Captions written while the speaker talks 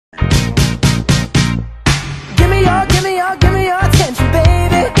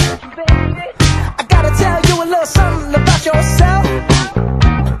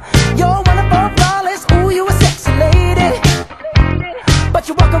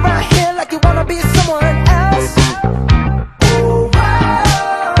around here like you wanna be someone else. Oh,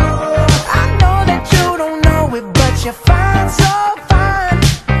 I know that you don't know it, but you're fine, so fine,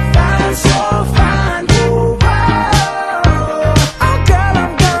 fine, so fine. Oh, girl,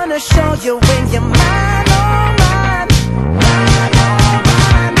 I'm gonna show you when you're mine, oh mine, mine, oh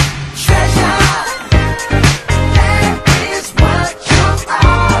mine. Treasure, that is what you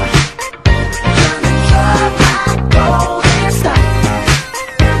are. You're my golden star.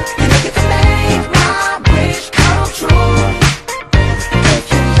 You know you can make my wish come true if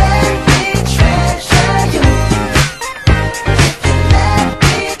you let me treasure you. If you let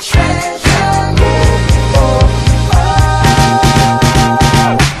me treasure you. Oh,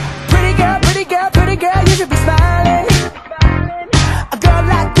 oh. Pretty girl, pretty girl, pretty girl, you should be smiling. A girl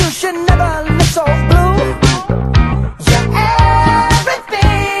like you should never look so blue. You're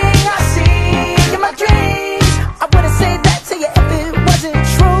everything I see in my dreams. I wouldn't say that to you if it wasn't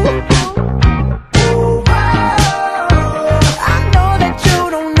true. Oh, I know that you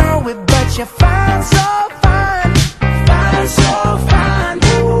don't know it, but you're fine, so fine, fine, so fine.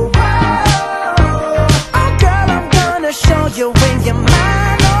 Oh, girl, I'm gonna show you when you're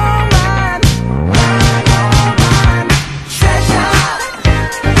mine, oh mine, mine, oh mine. Treasure,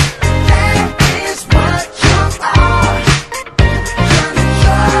 that is what you are.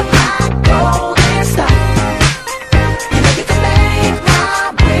 You're my golden star. You know you can make my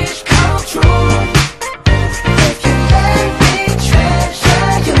wish come true if you let me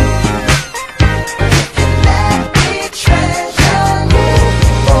treasure you. If you let me treasure you.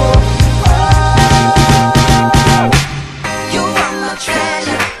 Oh, oh. You are my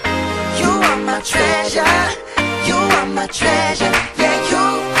treasure. You are my treasure. You are my treasure. Yeah, you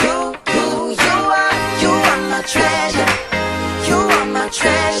are my treasure. You are my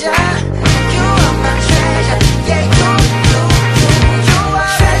treasure. You are my treasure. Yeah, you are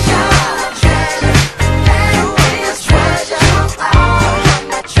treasure. Treasure. You is treasure. You are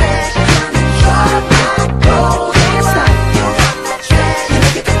my treasure. You're my golden star. You are my treasure. You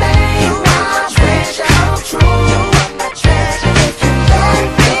know you can make my treasure come true. You are my treasure. If you let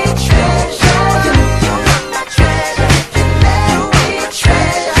me treasure you. You are my treasure. If you let me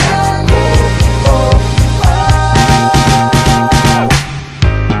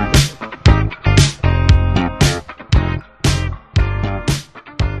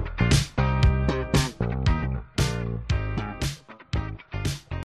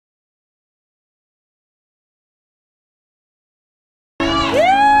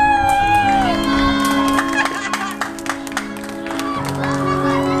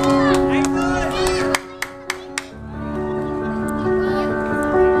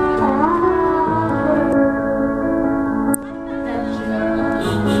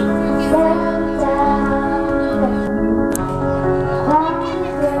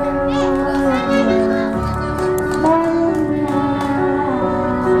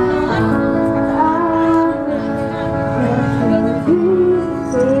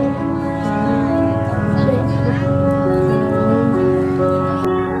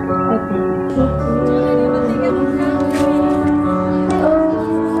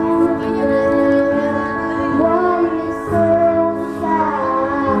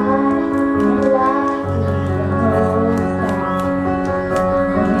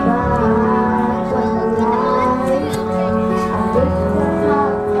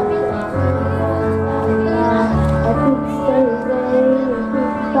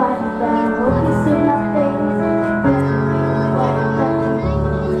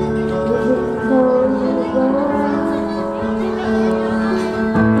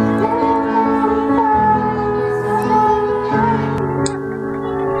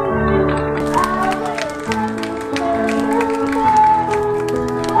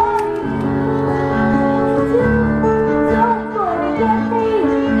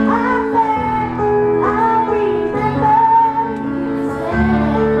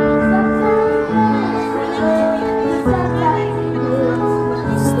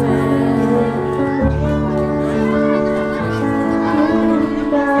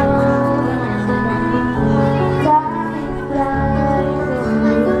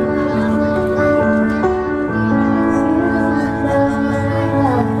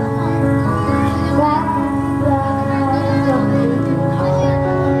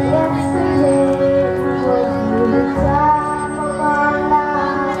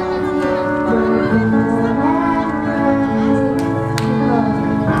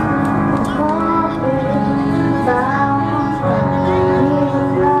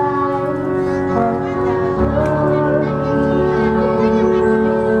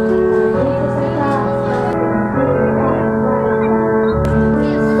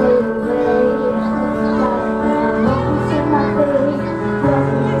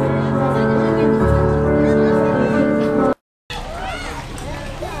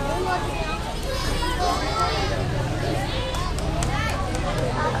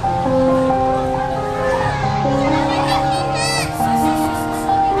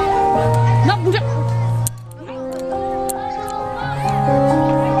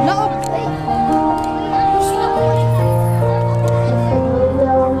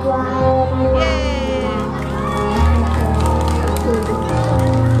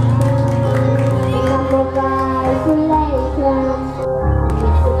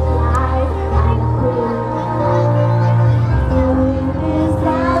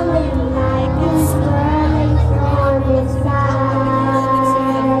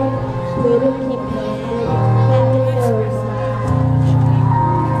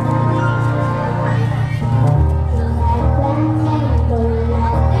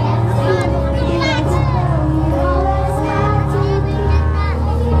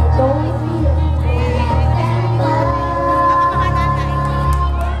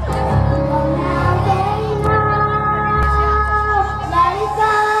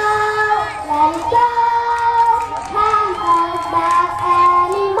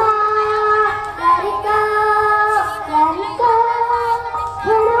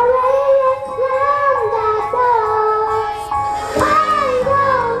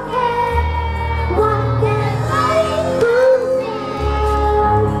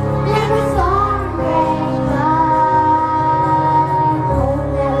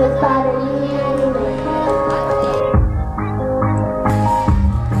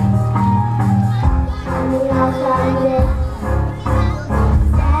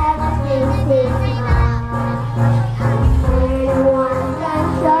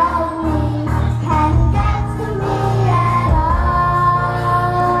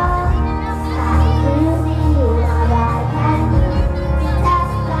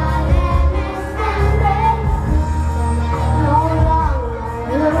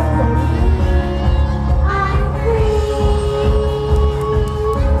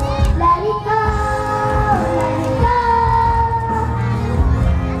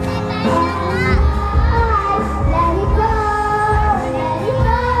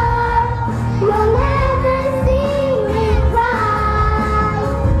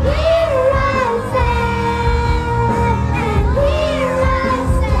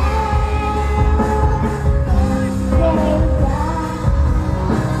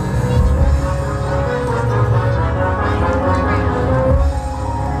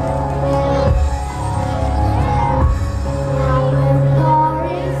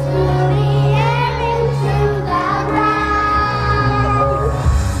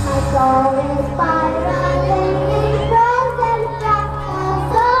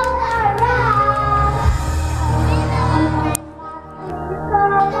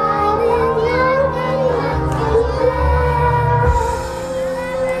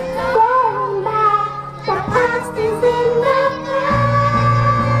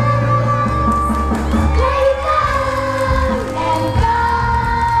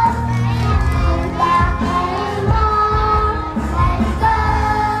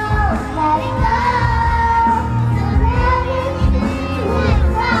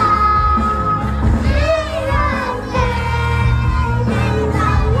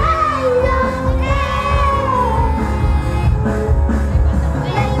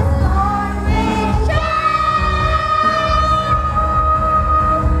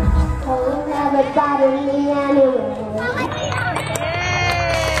loving me anyway.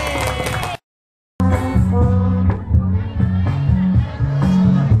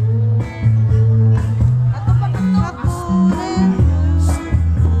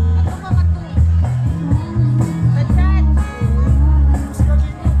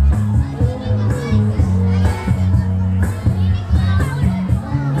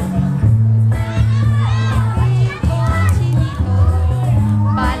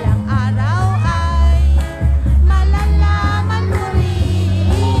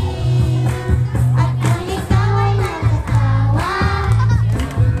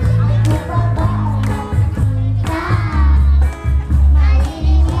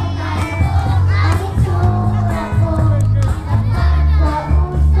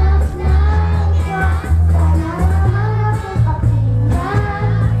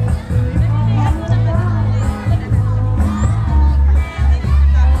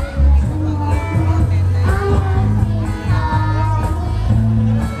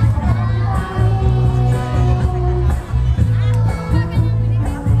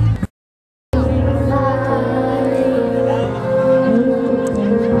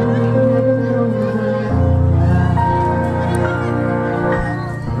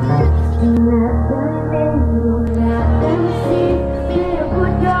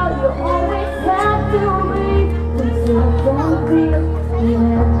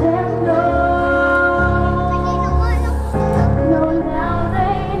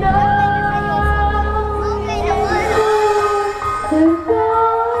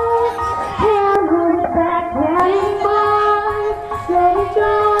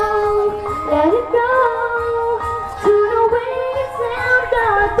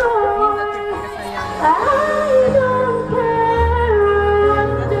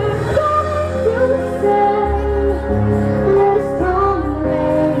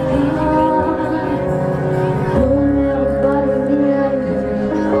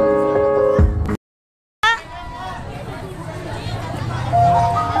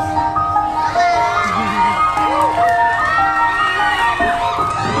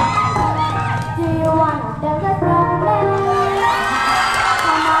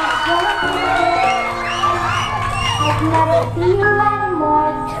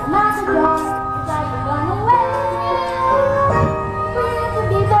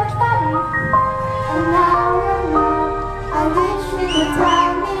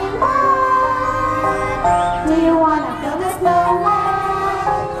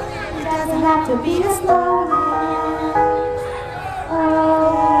 To be a snowman.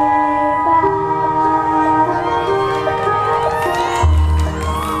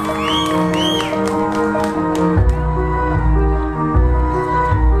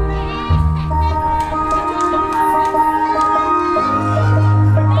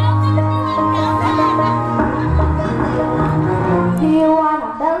 Do you wanna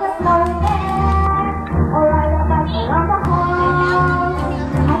build a snowman or ride a bike around the hall?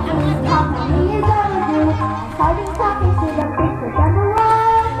 I think talk to me is gonna do. Starting talking to the pictures on the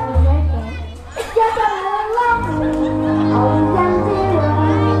wall. It's just a little lonely. Always empty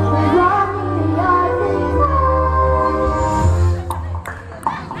room. Running the yard to go.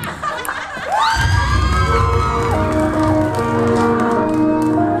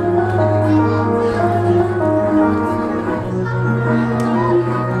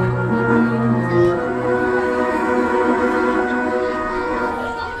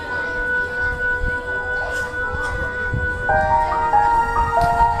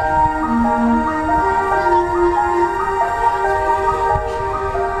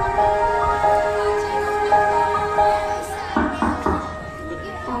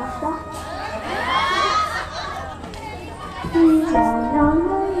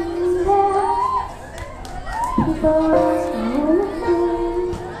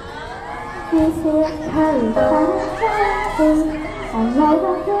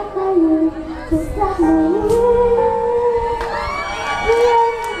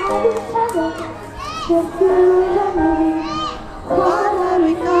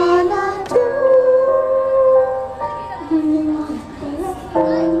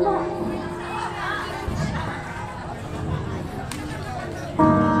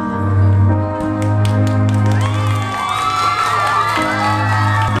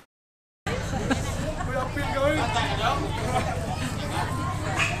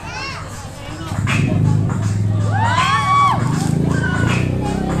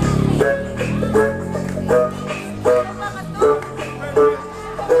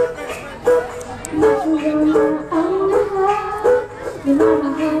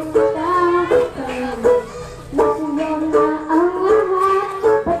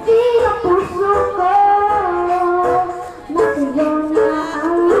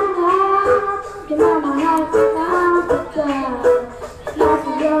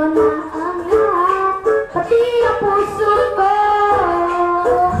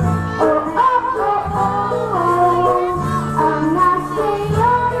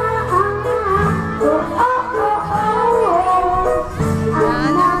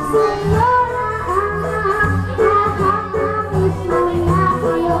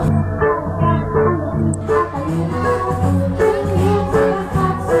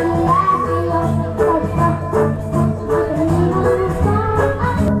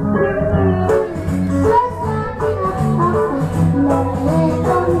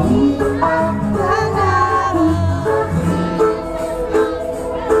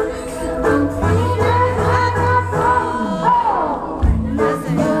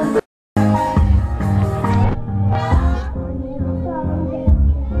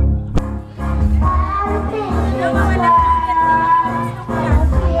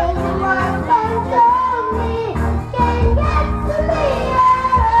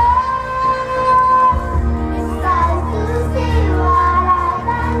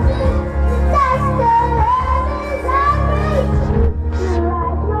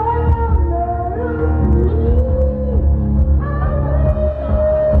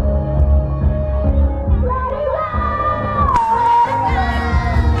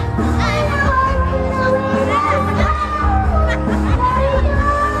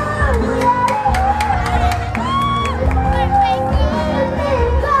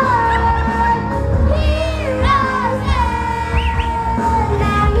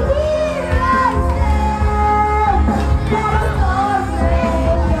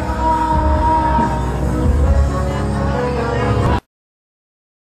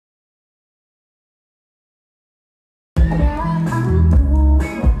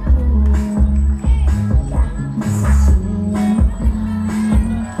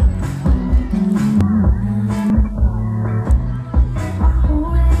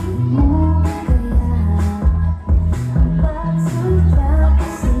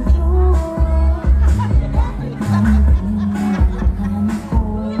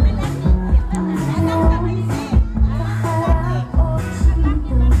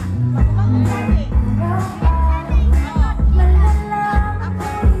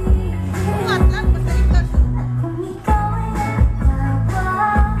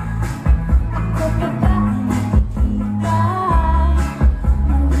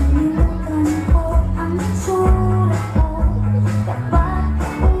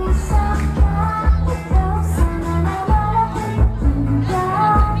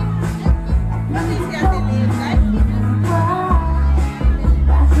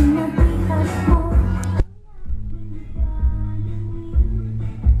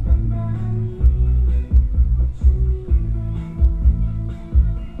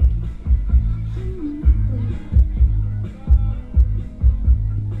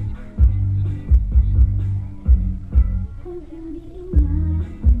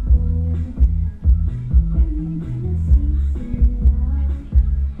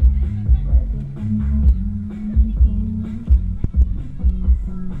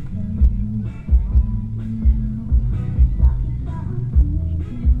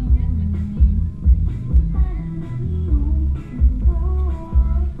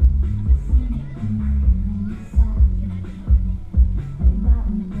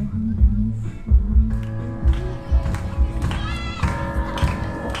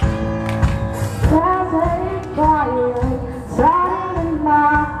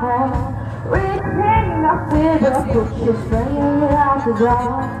 with a picture swinging out the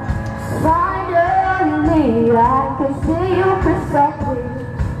door. Finally, I can see you precisely.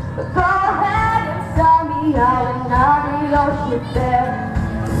 Go ahead and sell me out and out of your shit there.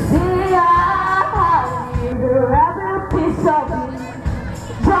 See, I need every piece of you.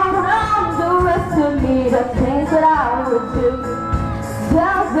 Don't know the rest of me, the things that I would do.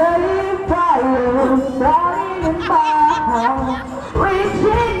 There's a fire starting in my heart,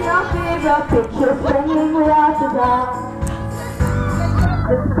 reaching up with a picture swinging without the dark.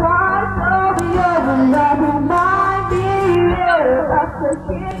 The parts of your love remind me of the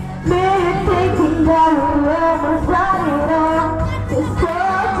kid, me thinking that we were sliding on. It's so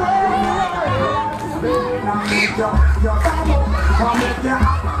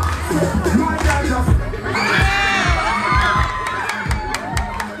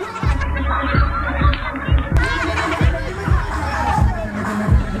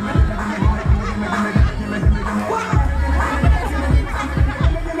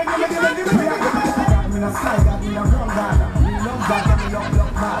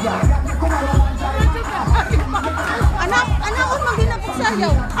Anak ko mang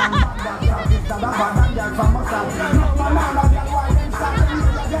ginapagsayaw.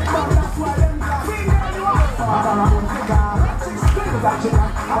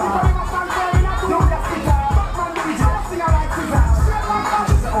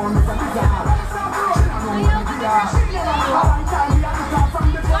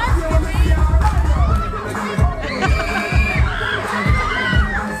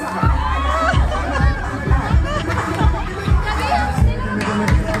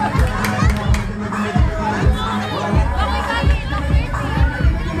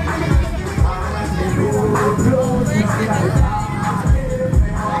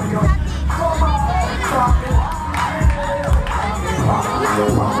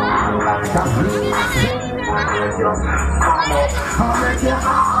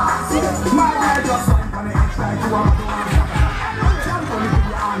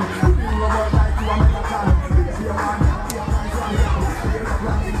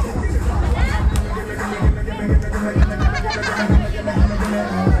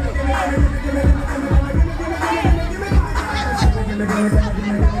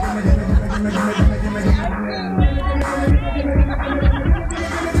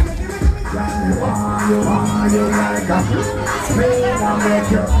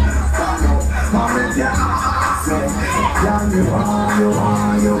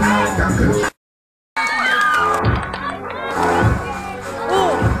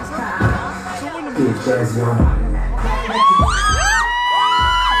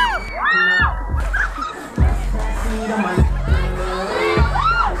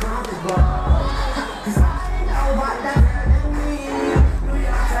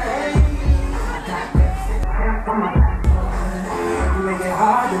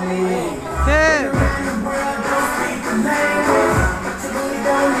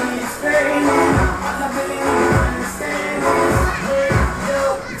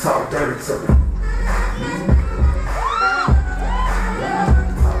 Talk dirty to me.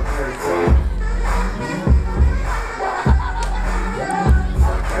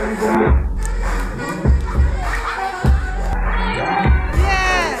 Talk dirty to me.